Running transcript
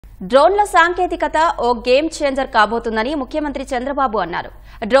డ్రోన్ల సాంకేతికత ఓ game changer కాబోతుందని ముఖ్యమంత్రి చంద్రబాబు అన్నారు.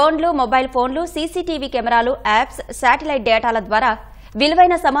 డ్రోన్లు, మొబైల్ ఫోన్లు, సీసీటీవీ కెమెరాలు, యాప్స్, శాటిలైట్ డేటాల ద్వారా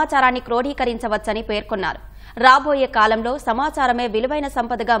విలువైన సమాచారాన్ని క్రోడీకరించవచ్చని పేర్కొన్నారు. రాబోయే కాలంలో సమాచారమే విలువైన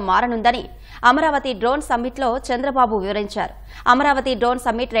సంపదగా మారనుందని అమరావతి డ్రోన్ సమ్మిట్లో చంద్రబాబు వివరించారు. అమరావతి డ్రోన్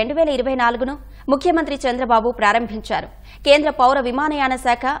సమ్మిట్ 2024ను ముఖ్యమంత్రి చంద్రబాబు ప్రారంభించారు. కేంద్ర పౌర విమానయాన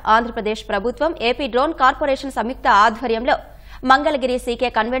శాఖ, ఆంధ్రప్రదేశ్ ప్రభుత్వం, ఏపీ డ్రోన్ కార్పొరేషన్ సంయుక్త ఆధ్వర్యంలో మంగళగిరి సీకే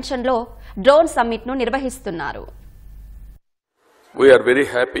కన్వెన్షన్ లో డ్రోన్ సమ్మిట్ ను నిర్వహిస్తున్నారు. We are very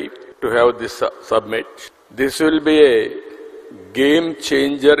happy to have this summit. This will be a game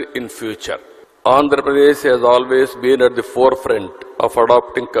changer in future. Andhra Pradesh has always been at the forefront of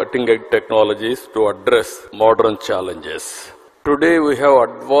adopting cutting-edge technologies to address modern challenges. Today we have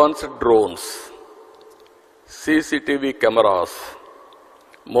advanced drones, CCTV cameras,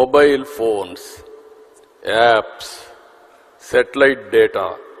 mobile phones, apps, satellite data,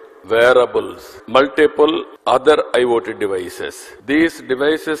 wearables, multiple other IoT devices. These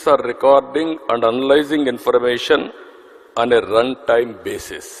devices are recording and analyzing information on a runtime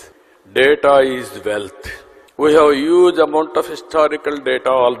basis. Data is wealth. We have a huge amount of historical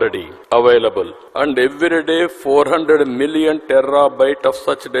data already available, and every day 400 million terabyte of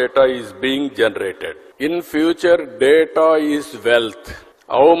such data is being generated. In future, data is wealth.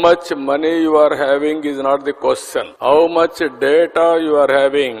 How much money you are having is not the question. How much data you are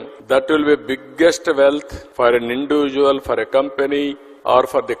having, that will be biggest wealth for an individual, for a company, or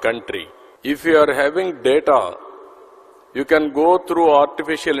for the country. If you are having data, you can go through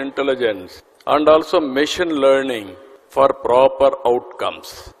artificial intelligence and also machine learning for proper outcomes.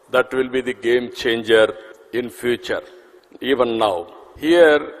 That will be the game changer in future, even now.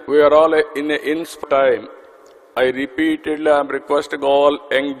 Here, we are all in a time. I repeatedly am requesting all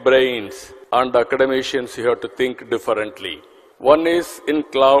young brains and academicians here to think differently. One is in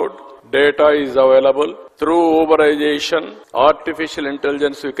cloud, data is available. Through Uberization, artificial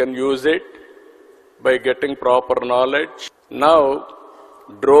intelligence, we can use it by getting proper knowledge. Now,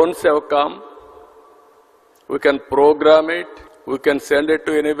 drones have come. We can program it. We can send it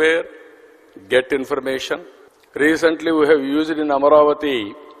to anywhere, get information. Recently, we have used in Amaravati,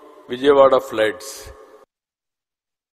 Vijayawada floods.